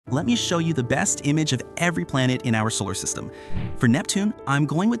let me show you the best image of every planet in our solar system. For Neptune, I'm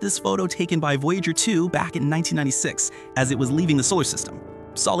going with this photo taken by Voyager 2 back in 1996 as it was leaving the solar system.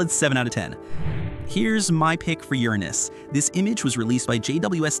 Solid 7 out of 10. Here's my pick for Uranus. This image was released by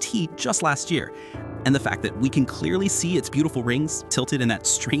JWST just last year, and the fact that we can clearly see its beautiful rings tilted in that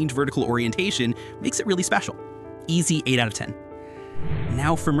strange vertical orientation makes it really special. Easy 8 out of 10.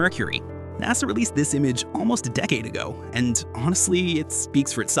 Now for Mercury. NASA released this image almost a decade ago, and honestly, it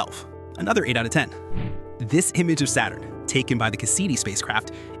speaks for itself. Another 8 out of 10. This image of Saturn, taken by the Cassini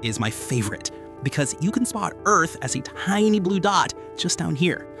spacecraft, is my favorite because you can spot Earth as a tiny blue dot just down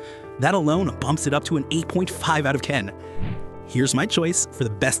here. That alone bumps it up to an 8.5 out of 10. Here's my choice for the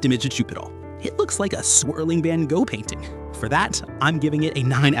best image of Jupiter. It looks like a swirling Van Gogh painting. For that, I'm giving it a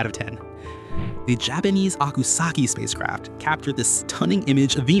 9 out of 10. The Japanese Akusaki spacecraft captured this stunning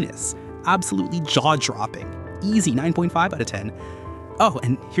image of Venus. Absolutely jaw-dropping. Easy 9.5 out of 10. Oh,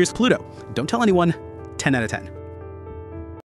 and here's Pluto. Don't tell anyone. 10 out of 10.